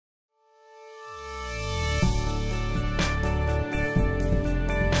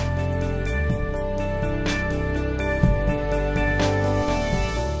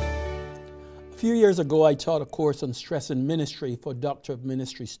years ago, I taught a course on stress in ministry for Doctor of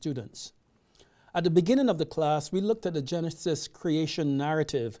Ministry students. At the beginning of the class, we looked at the Genesis creation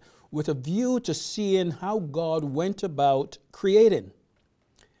narrative with a view to seeing how God went about creating.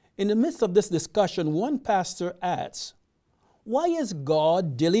 In the midst of this discussion, one pastor asks, "Why is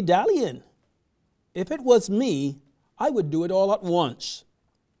God dilly-dallying? If it was me, I would do it all at once."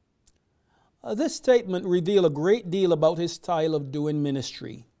 This statement revealed a great deal about his style of doing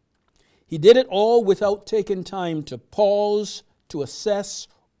ministry. He did it all without taking time to pause, to assess,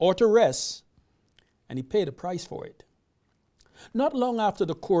 or to rest, and he paid a price for it. Not long after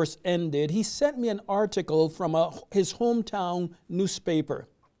the course ended, he sent me an article from his hometown newspaper.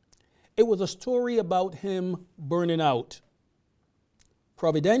 It was a story about him burning out.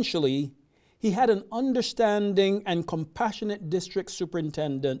 Providentially, he had an understanding and compassionate district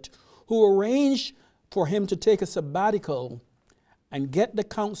superintendent who arranged for him to take a sabbatical and get the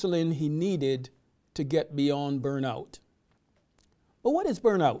counseling he needed to get beyond burnout. But what is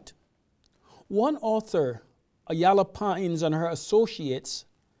burnout? One author, Ayala Pines and her associates,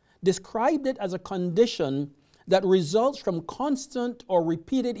 described it as a condition that results from constant or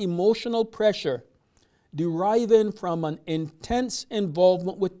repeated emotional pressure deriving from an intense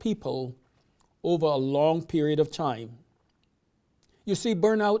involvement with people over a long period of time. You see,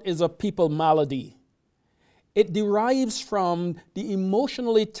 burnout is a people malady. It derives from the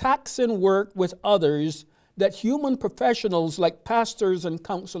emotionally taxing work with others that human professionals like pastors and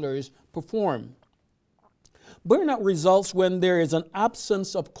counselors perform. Burnout results when there is an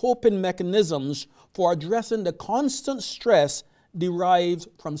absence of coping mechanisms for addressing the constant stress derived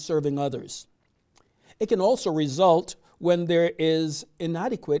from serving others. It can also result when there is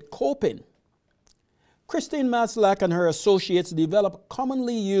inadequate coping. Christine Maslach and her associates developed a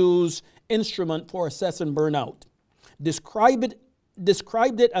commonly used instrument for assessing burnout. Described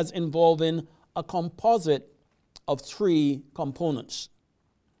it as involving a composite of 3 components.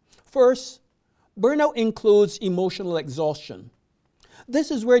 First, burnout includes emotional exhaustion.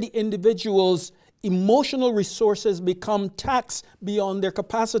 This is where the individual's emotional resources become taxed beyond their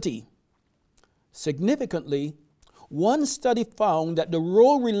capacity. Significantly, one study found that the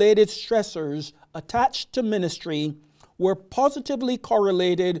role-related stressors attached to ministry were positively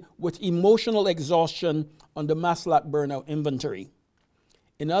correlated with emotional exhaustion on the Maslach Burnout Inventory.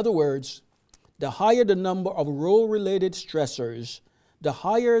 In other words, the higher the number of role-related stressors, the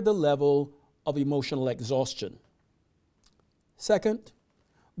higher the level of emotional exhaustion. Second,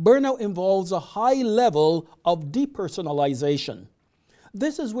 burnout involves a high level of depersonalization.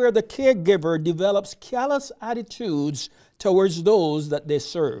 This is where the caregiver develops callous attitudes towards those that they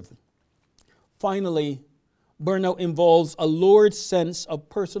serve. Finally, burnout involves a lowered sense of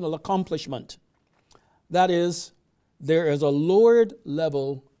personal accomplishment. That is, there is a lowered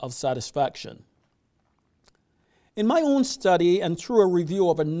level of satisfaction. In my own study and through a review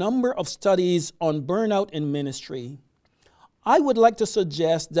of a number of studies on burnout in ministry, I would like to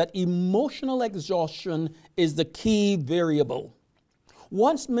suggest that emotional exhaustion is the key variable.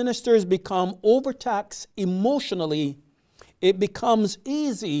 Once ministers become overtaxed emotionally, it becomes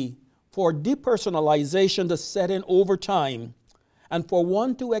easy for depersonalization to set in over time and for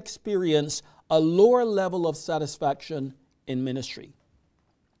one to experience a lower level of satisfaction in ministry.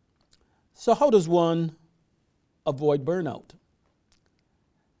 So how does one avoid burnout?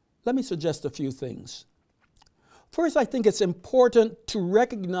 Let me suggest a few things. First, I think it's important to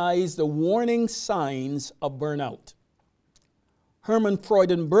recognize the warning signs of burnout. Herman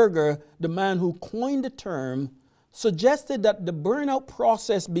Freudenberger, the man who coined the term, suggested that the burnout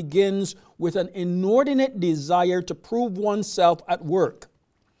process begins with an inordinate desire to prove oneself at work,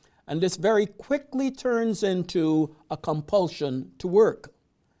 and this very quickly turns into a compulsion to work.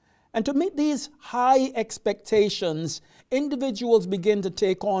 And to meet these high expectations, individuals begin to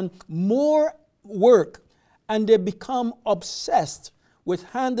take on more work, and they become obsessed with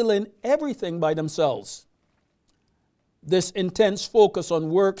handling everything by themselves. This intense focus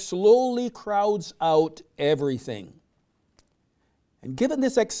on work slowly crowds out everything. And given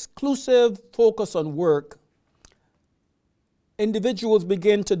this exclusive focus on work, individuals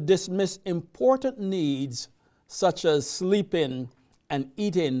begin to dismiss important needs such as sleeping and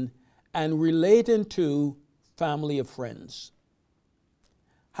eating and relating to family or friends.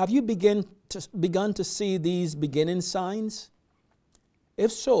 Have you begun to see these beginning signs?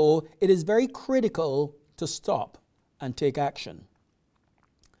 If so, it is very critical to stop and take action.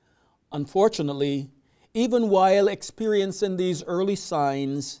 Unfortunately, even while experiencing these early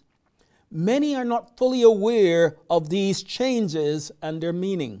signs, many are not fully aware of these changes and their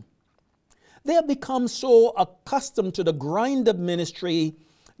meaning. They have become so accustomed to the grind of ministry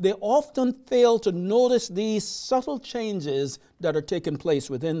they often fail to notice these subtle changes that are taking place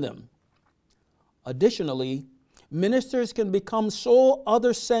within them. Additionally, ministers can become so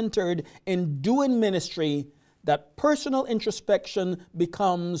other-centered in doing ministry that personal introspection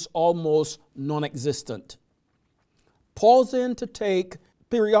becomes almost non-existent. Pausing to take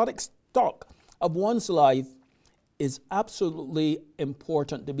periodic stock of one's life is absolutely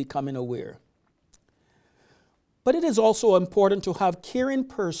important to becoming aware. But it is also important to have caring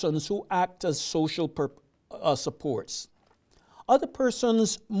persons who act as social supports. Other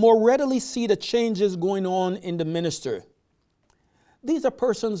persons more readily see the changes going on in the minister. These are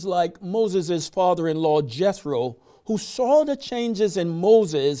persons like Moses' father-in-law Jethro, who saw the changes in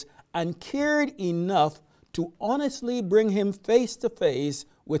Moses and cared enough to honestly bring him face to face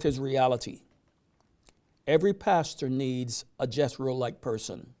with his reality. Every pastor needs a Jethro-like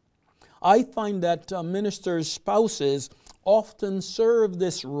person. I find that ministers' spouses often serve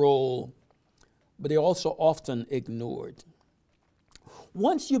this role, but they're also often ignored.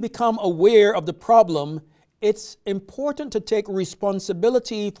 Once you become aware of the problem, it's important to take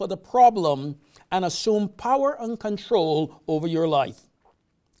responsibility for the problem and assume power and control over your life.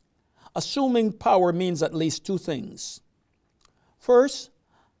 Assuming power means at least two things. First,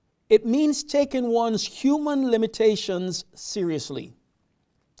 it means taking one's human limitations seriously.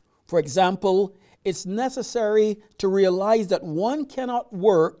 For example, it's necessary to realize that one cannot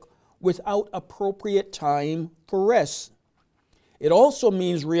work without appropriate time for rest. It also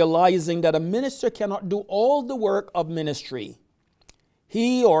means realizing that a minister cannot do all the work of ministry.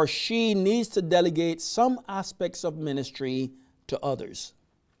 He or she needs to delegate some aspects of ministry to others.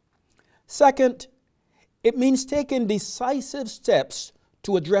 Second, it means taking decisive steps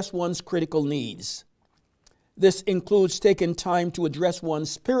to address one's critical needs. This includes taking time to address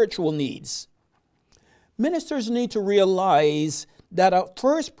one's spiritual needs. Ministers need to realize that our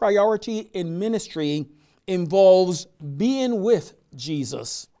first priority in ministry involves being with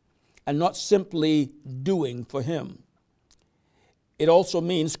Jesus and not simply doing for him. It also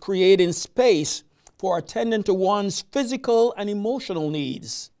means creating space for attending to one's physical and emotional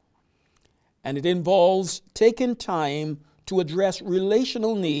needs. And it involves taking time to address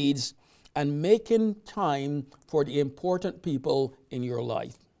relational needs and making time for the important people in your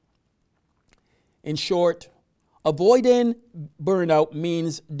life. In short, avoiding burnout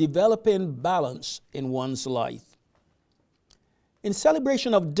means developing balance in one's life. In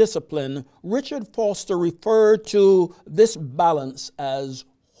celebration of discipline, Richard Foster referred to this balance as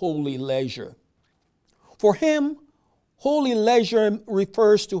holy leisure. For him, holy leisure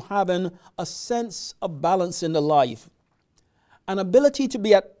refers to having a sense of balance in the life, an ability to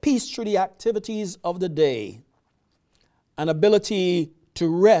be at peace through the activities of the day, an ability to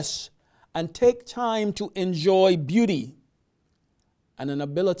rest and take time to enjoy beauty, and an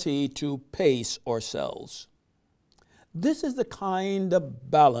ability to pace ourselves. This is the kind of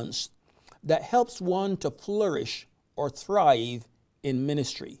balance that helps one to flourish or thrive in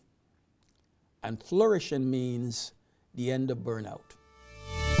ministry. And flourishing means the end of burnout.